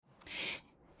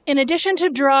In addition to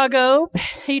Drago,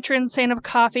 patron saint of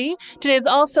coffee, today is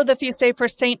also the feast day for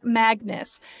Saint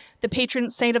Magnus, the patron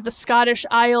saint of the Scottish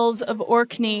Isles of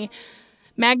Orkney.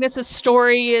 Magnus's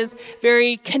story is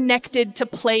very connected to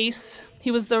place.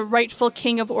 He was the rightful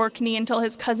king of Orkney until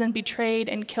his cousin betrayed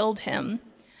and killed him.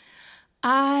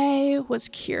 I was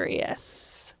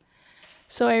curious,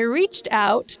 so I reached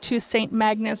out to St.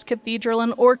 Magnus Cathedral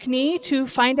in Orkney to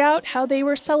find out how they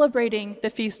were celebrating the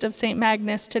Feast of St.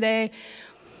 Magnus today.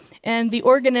 And the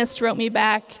organist wrote me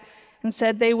back and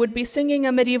said they would be singing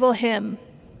a medieval hymn.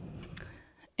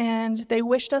 And they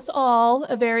wished us all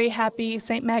a very happy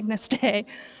St. Magnus Day.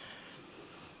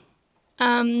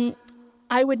 I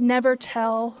would never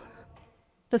tell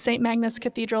the St. Magnus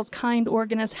Cathedral's kind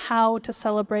organist how to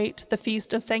celebrate the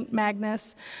Feast of St.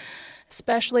 Magnus,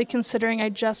 especially considering I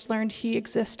just learned he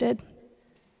existed.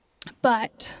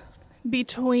 But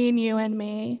between you and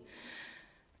me,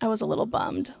 I was a little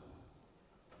bummed.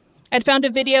 I'd found a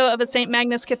video of a St.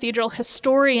 Magnus Cathedral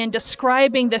historian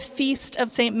describing the Feast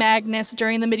of St. Magnus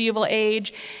during the medieval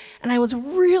age, and I was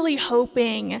really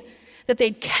hoping that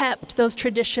they'd kept those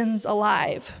traditions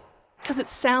alive, because it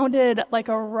sounded like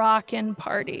a rockin'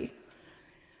 party.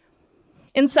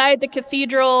 Inside the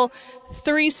cathedral,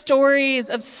 3 stories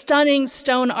of stunning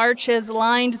stone arches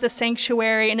lined the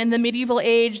sanctuary, and in the medieval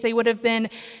age, they would have been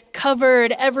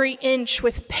covered every inch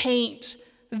with paint,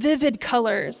 vivid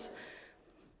colors.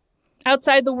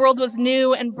 Outside, the world was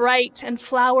new and bright and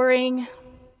flowering.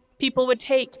 People would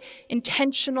take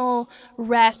intentional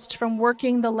rest from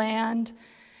working the land,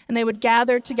 and they would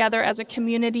gather together as a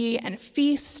community and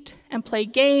feast and play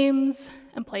games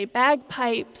and play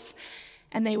bagpipes,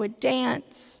 and they would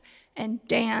dance and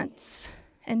dance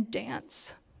and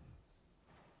dance.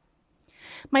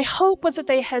 My hope was that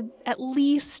they had at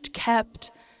least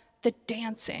kept the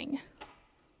dancing.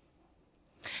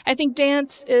 I think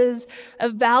dance is a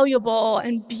valuable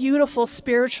and beautiful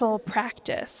spiritual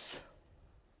practice.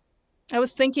 I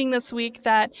was thinking this week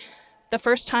that the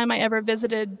first time I ever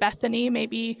visited Bethany,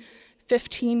 maybe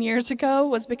 15 years ago,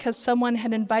 was because someone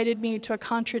had invited me to a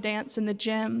contra dance in the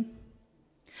gym.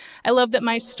 I love that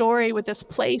my story with this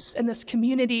place and this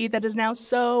community that is now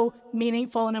so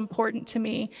meaningful and important to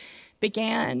me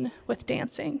began with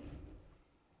dancing.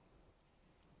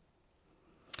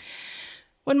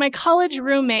 When my college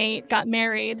roommate got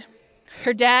married,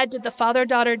 her dad did the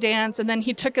father-daughter dance, and then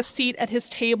he took a seat at his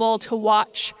table to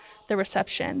watch the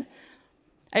reception.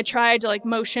 I tried to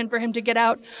motion for him to get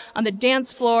out on the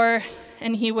dance floor,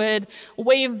 and he would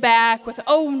wave back with,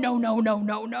 "Oh, no, no, no,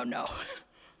 no, no, no."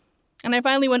 And I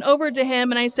finally went over to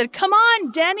him and I said, "Come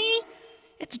on, Denny,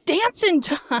 it's dancing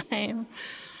time."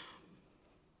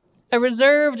 A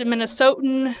reserved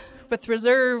Minnesotan with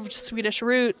reserved Swedish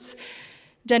roots,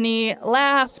 Denny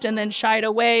laughed and then shied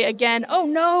away again. "Oh,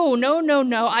 no, no, no,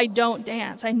 no, I don't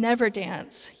dance. I never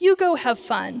dance. You go have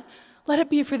fun. Let it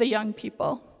be for the young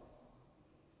people."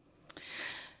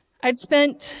 I'd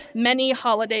spent many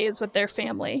holidays with their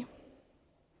family.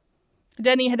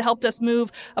 Denny had helped us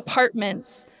move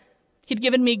apartments. He'd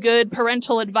given me good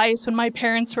parental advice when my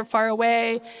parents were far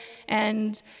away,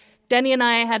 and Denny and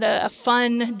I had a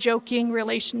fun, joking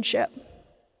relationship.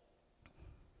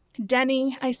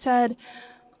 "Denny," I said,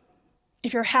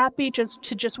 "if you're happy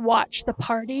to just watch the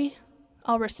party,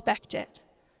 I'll respect it.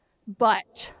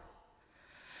 But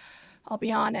I'll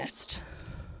be honest.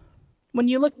 When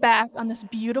you look back on this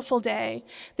beautiful day,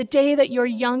 the day that your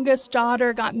youngest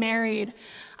daughter got married,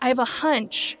 I have a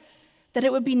hunch that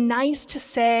it would be nice to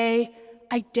say,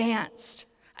 'I danced.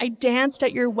 I danced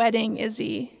at your wedding,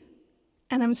 Izzy,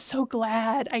 and I'm so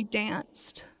glad I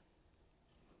danced.'"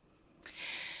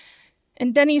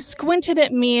 And Denny squinted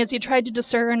at me as he tried to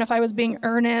discern if I was being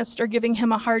earnest or giving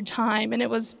him a hard time, and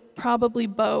it was probably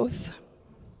both.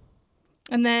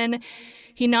 And then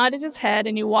he nodded his head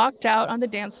and he walked out on the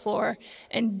dance floor,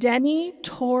 and Denny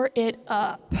tore it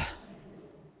up.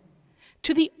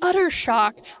 To the utter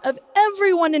shock of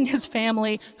everyone in his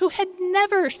family who had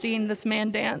never seen this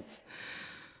man dance.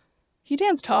 He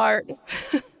danced hard.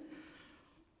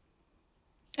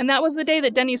 And that was the day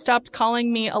that Denny stopped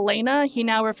calling me Alaina. He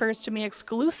now refers to me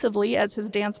exclusively as his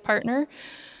dance partner.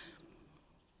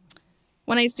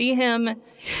 When I see him,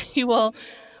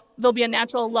 there'll be a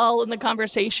natural lull in the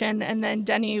conversation, and then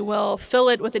Denny will fill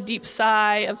it with a deep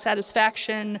sigh of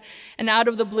satisfaction, and out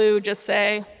of the blue just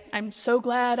say, "I'm so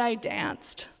glad I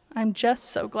danced. I'm just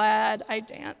so glad I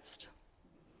danced."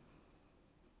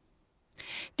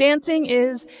 Dancing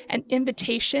is an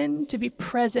invitation to be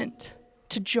present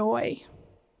to joy,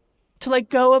 to let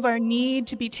go of our need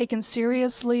to be taken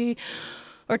seriously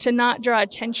or to not draw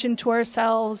attention to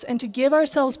ourselves, and to give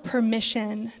ourselves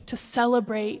permission to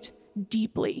celebrate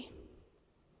deeply.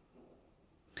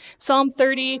 Psalm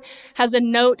 30 has a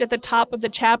note at the top of the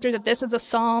chapter that this is a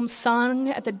psalm sung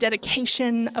at the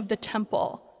dedication of the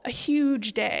temple, a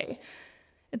huge day.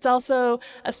 It's also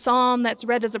a psalm that's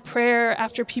read as a prayer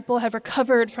after people have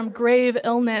recovered from grave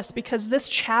illness, because this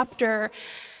chapter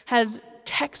has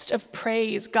text of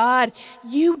praise. God,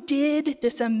 you did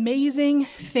this amazing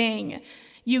thing.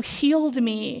 You healed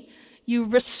me. You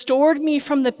restored me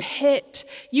from the pit.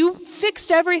 You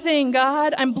fixed everything,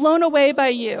 God. I'm blown away by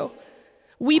you.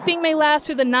 Weeping may last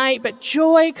through the night, but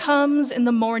joy comes in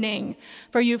the morning,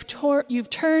 for you've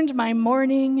turned my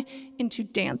mourning into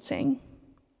dancing.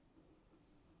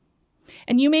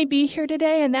 And you may be here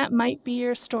today, and that might be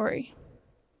your story.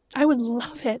 I would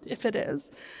love it if it is.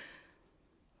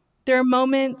 There are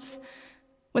moments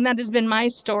when that has been my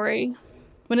story,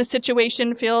 when a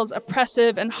situation feels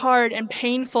oppressive and hard and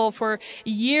painful for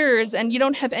years, and you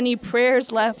don't have any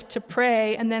prayers left to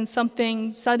pray, and then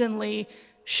something suddenly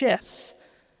shifts.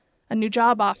 A new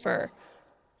job offer,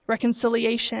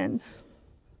 reconciliation,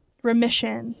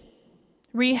 remission,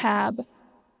 rehab,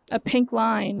 a pink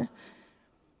line.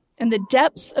 And the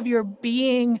depths of your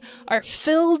being are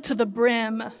filled to the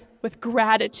brim with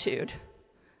gratitude.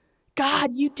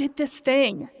 God, you did this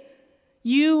thing.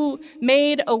 You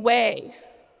made a way.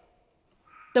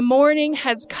 The morning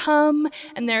has come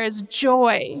and there is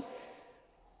joy.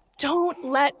 Don't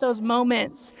let those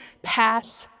moments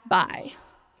pass by.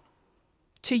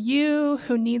 To you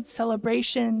who need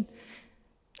celebration,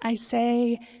 I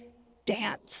say,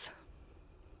 dance.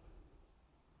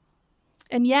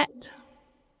 And yet,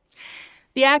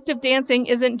 the act of dancing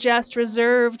isn't just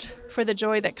reserved for the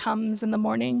joy that comes in the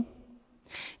morning.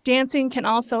 Dancing can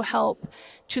also help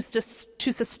to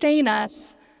sustain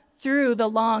us through the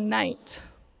long night.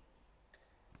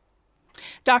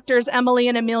 Doctors Emily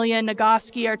and Amelia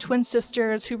Nagoski are twin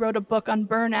sisters who wrote a book on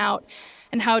burnout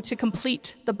and how to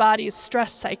complete the body's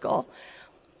stress cycle.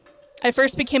 I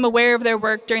first became aware of their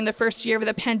work during the first year of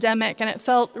the pandemic, and it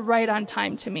felt right on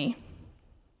time to me.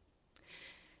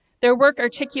 Their work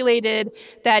articulated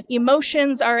that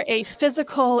emotions are a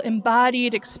physical,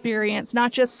 embodied experience,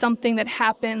 not just something that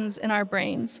happens in our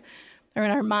brains or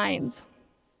in our minds.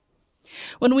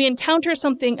 When we encounter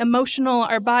something emotional,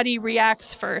 our body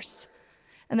reacts first,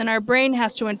 and then our brain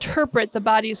has to interpret the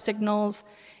body's signals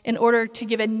in order to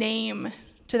give a name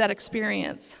to that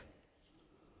experience.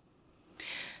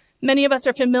 Many of us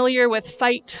are familiar with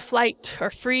fight, flight, or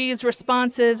freeze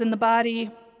responses in the body.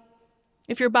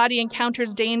 If your body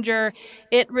encounters danger,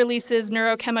 it releases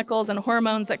neurochemicals and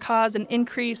hormones that cause an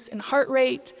increase in heart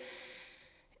rate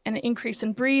and an increase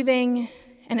in breathing,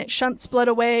 and it shunts blood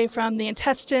away from the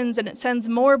intestines, and it sends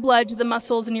more blood to the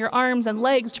muscles in your arms and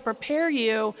legs to prepare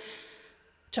you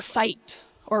to fight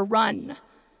or run.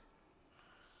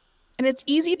 And it's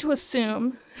easy to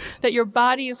assume that your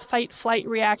body's fight-flight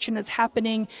reaction is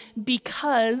happening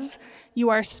because you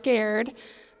are scared,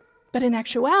 but in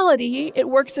actuality, it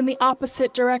works in the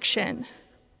opposite direction.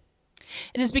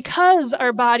 It is because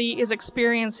our body is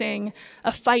experiencing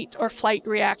a fight or flight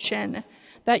reaction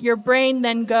that your brain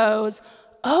then goes,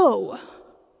 oh,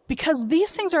 because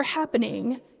these things are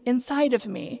happening inside of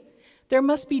me, there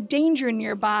must be danger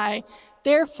nearby,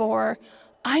 therefore,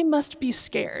 I must be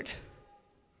scared.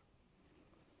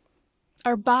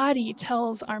 Our body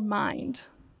tells our mind.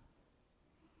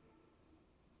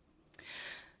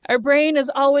 Our brain is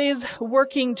always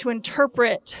working to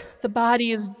interpret the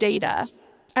body's data.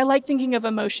 I like thinking of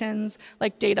emotions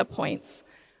like data points.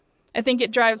 I think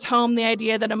it drives home the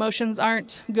idea that emotions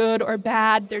aren't good or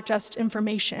bad, they're just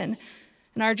information.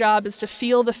 And our job is to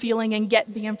feel the feeling and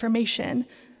get the information.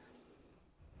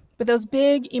 But those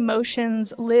big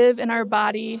emotions live in our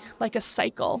body like a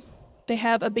cycle. They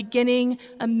have a beginning,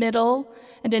 a middle,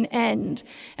 and an end.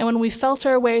 And when we felt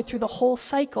our way through the whole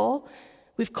cycle,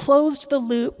 we've closed the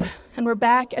loop and we're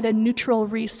back at a neutral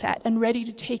reset and ready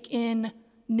to take in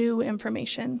new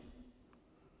information.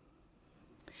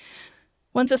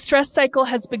 Once a stress cycle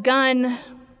has begun,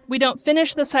 we don't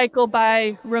finish the cycle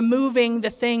by removing the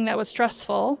thing that was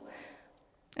stressful.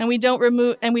 And we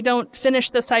don't finish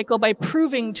the cycle by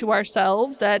proving to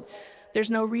ourselves that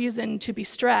there's no reason to be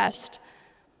stressed.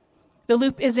 The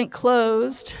loop isn't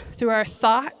closed through our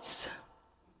thoughts.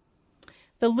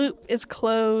 The loop is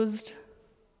closed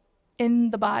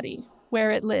in the body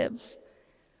where it lives.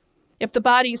 If the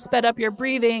body sped up your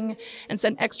breathing and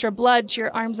sent extra blood to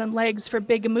your arms and legs for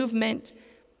big movement,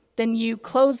 then you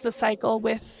close the cycle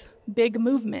with big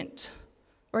movement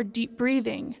or deep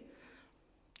breathing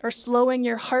or slowing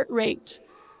your heart rate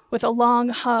with a long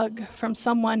hug from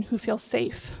someone who feels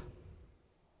safe.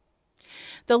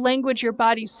 The language your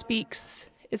body speaks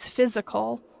is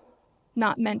physical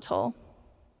not mental.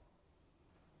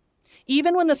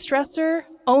 Even when the stressor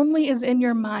only is in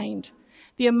your mind,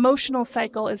 the emotional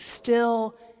cycle is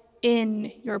still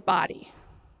in your body.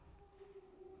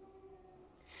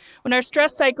 When our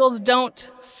stress cycles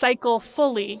don't cycle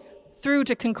fully through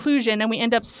to conclusion and we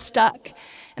end up stuck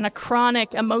in a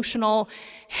chronic emotional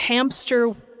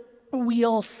hamster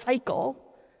wheel cycle,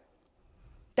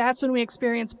 that's when we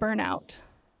experience burnout,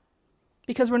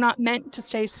 because we're not meant to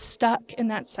stay stuck in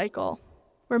that cycle.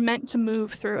 We're meant to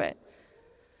move through it.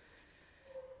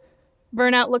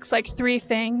 Burnout looks like three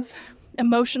things: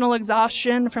 emotional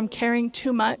exhaustion from caring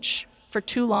too much for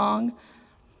too long,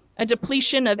 a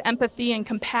depletion of empathy and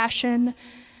compassion,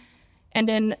 and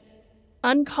an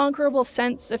unconquerable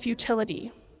sense of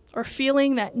futility, or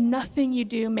feeling that nothing you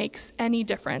do makes any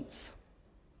difference.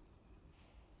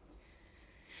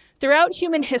 Throughout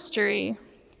human history,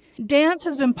 dance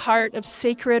has been part of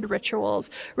sacred rituals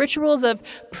of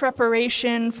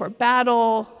preparation for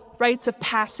battle, rites of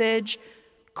passage,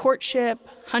 courtship,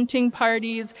 hunting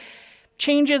parties,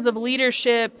 changes of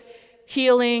leadership,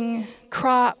 healing,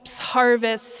 crops,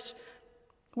 harvest,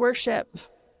 worship,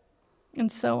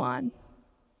 and so on.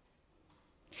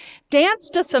 Dance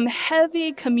does some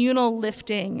heavy communal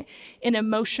lifting in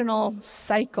emotional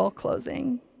cycle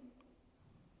closing.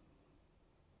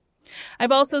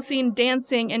 I've also seen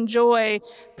dancing and joy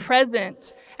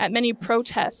present at many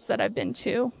protests that I've been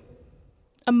to,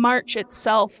 a march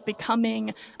itself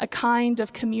becoming a kind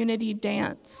of community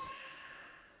dance.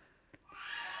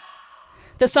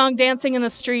 The song Dancing in the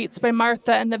Streets by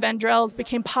Martha and the Vandrells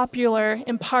became popular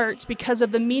in part because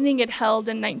of the meaning it held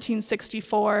in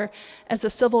 1964 as the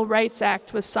Civil Rights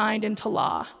Act was signed into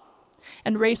law,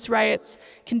 and race riots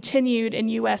continued in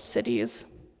U.S. cities,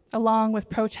 along with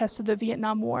protests of the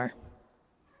Vietnam War.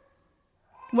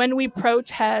 When we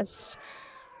protest,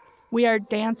 we are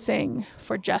dancing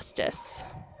for justice.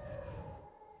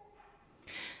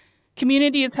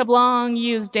 Communities have long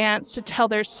used dance to tell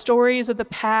their stories of the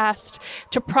past,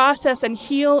 to process and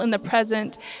heal in the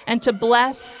present, and to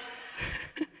bless,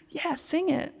 sing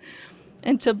it,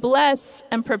 and to bless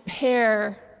and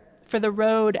prepare for the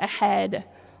road ahead.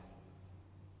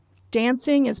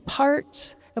 Dancing is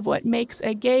part of what makes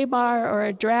a gay bar or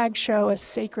a drag show a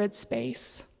sacred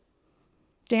space.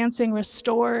 Dancing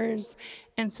restores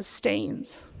and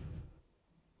sustains.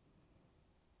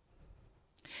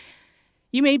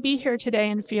 You may be here today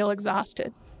and feel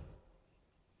exhausted.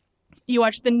 You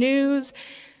watch the news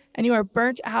and you are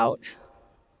burnt out.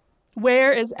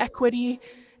 Where is equity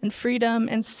and freedom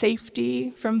and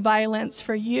safety from violence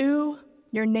for you,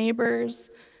 your neighbors,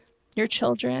 your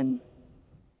children?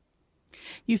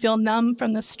 You feel numb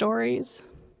from the stories.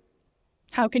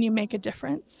 How can you make a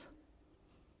difference?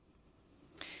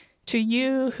 To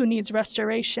you who needs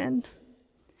restoration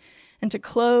and to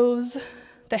close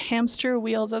the hamster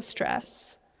wheels of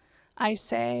stress, I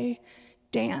say,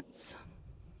 dance.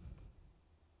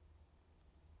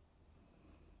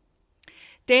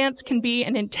 Dance can be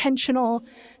an intentional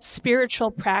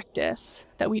spiritual practice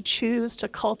that we choose to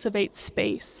cultivate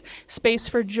space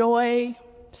for joy,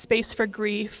 space for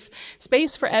grief,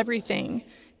 space for everything.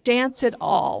 Dance it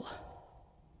all.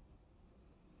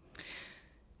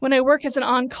 When I work as an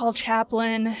on-call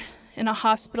chaplain in a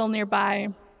hospital nearby,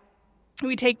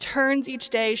 we take turns each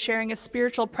day sharing a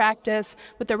spiritual practice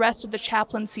with the rest of the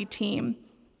chaplaincy team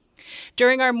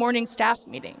during our morning staff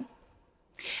meeting.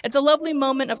 It's a lovely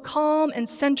moment of calm and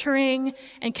centering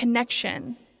and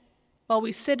connection while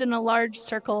we sit in a large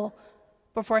circle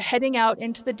before heading out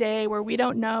into the day where we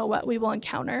don't know what we will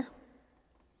encounter.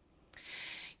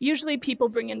 Usually people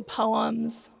bring in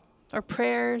poems or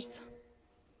prayers,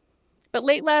 but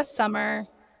late last summer,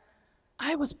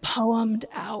 I was poemed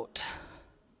out.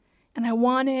 And I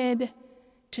wanted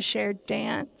to share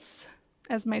dance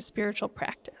as my spiritual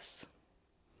practice.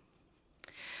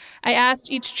 I asked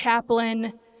each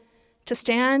chaplain to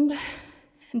stand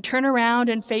and turn around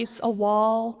and face a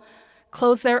wall,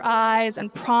 close their eyes,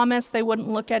 and promise they wouldn't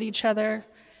look at each other.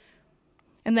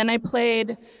 And then I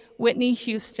played Whitney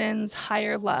Houston's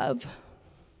Higher Love.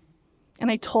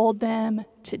 And I told them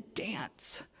to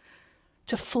dance,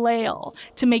 to flail,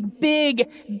 to make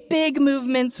big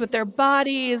movements with their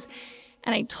bodies.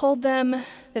 And I told them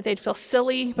that they'd feel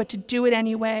silly, but to do it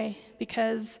anyway,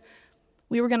 because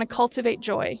we were going to cultivate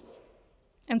joy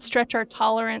and stretch our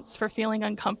tolerance for feeling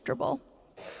uncomfortable.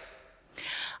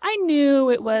 I knew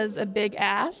it was a big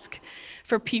ask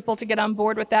for people to get on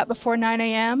board with that before 9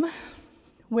 a.m.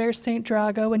 Where's St.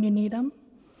 Drago when you need him?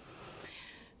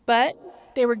 But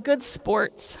they were good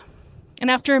sports,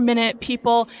 And after a minute,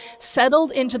 people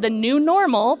settled into the new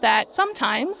normal that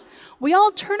sometimes we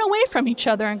all turn away from each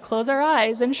other and close our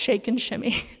eyes and shake and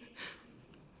shimmy.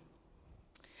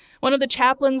 One of the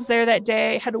chaplains there that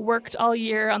day had worked all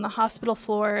year on the hospital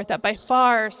floor that by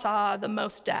far saw the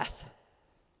most death.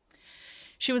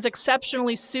 She was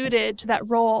exceptionally suited to that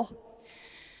role,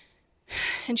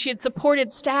 and she had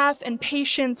supported staff and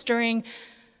patients during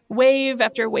wave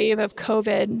after wave of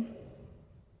COVID.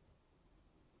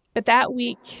 But that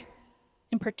week,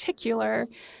 in particular,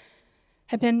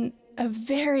 had been a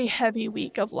very heavy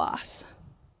week of loss.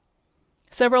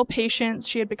 Several patients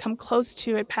she had become close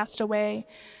to had passed away,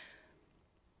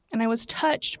 and I was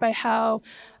touched by how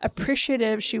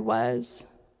appreciative she was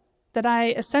that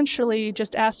I essentially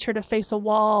just asked her to face a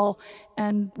wall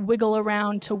and wiggle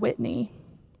around to Whitney.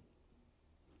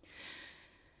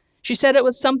 She said it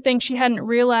was something she hadn't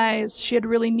realized she had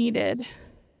really needed,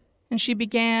 and she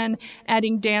began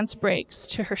adding dance breaks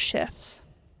to her shifts.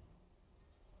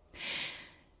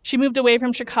 She moved away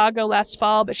from Chicago last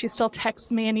fall, but she still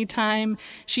texts me anytime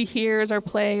she hears or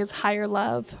plays Higher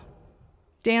Love.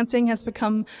 Dancing has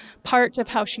become part of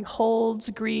how she holds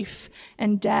grief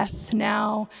and death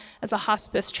now as a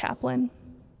hospice chaplain.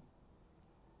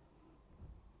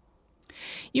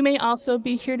 You may also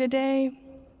be here today,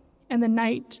 and the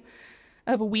night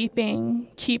of weeping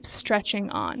keeps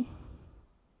stretching on.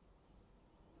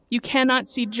 You cannot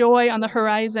see joy on the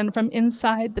horizon from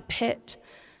inside the pit.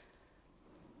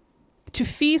 To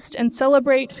feast and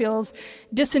celebrate feels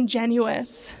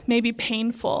disingenuous, maybe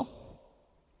painful.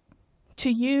 To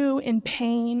you in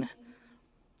pain,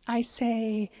 I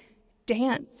say,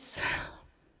 dance.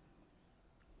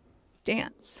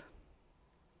 Dance.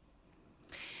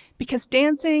 Because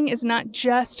dancing is not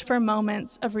just for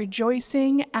moments of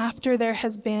rejoicing after there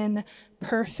has been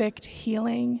perfect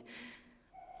healing.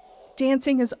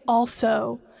 Dancing is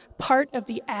also part of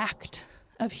the act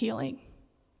of healing.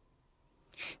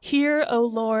 Hear, O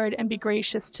Lord, and be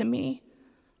gracious to me.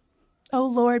 O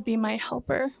Lord, be my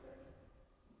helper.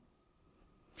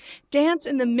 Dance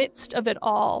in the midst of it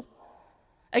all,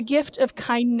 a gift of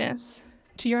kindness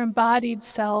to your embodied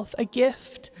self, a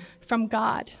gift from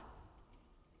God.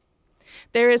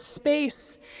 There is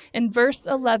space in verse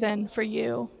 11 for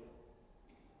you.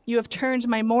 You have turned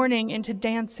my mourning into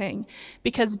dancing,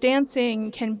 because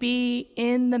dancing can be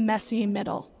in the messy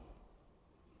middle.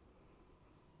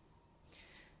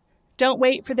 Don't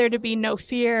wait for there to be no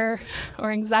fear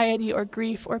or anxiety or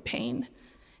grief or pain.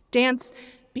 Dance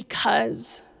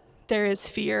because there is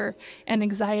fear and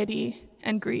anxiety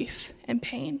and grief and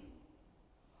pain.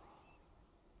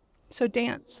 So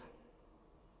dance.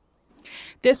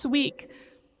 This week,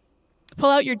 pull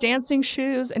out your dancing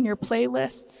shoes and your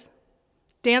playlists.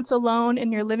 Dance alone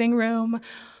in your living room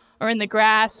or in the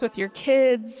grass with your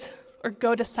kids, or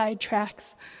go to side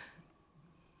tracks.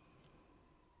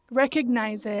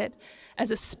 Recognize it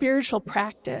as a spiritual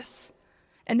practice,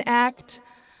 an act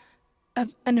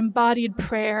of an embodied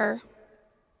prayer,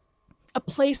 a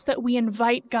place that we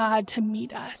invite God to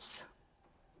meet us.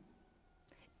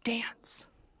 Dance.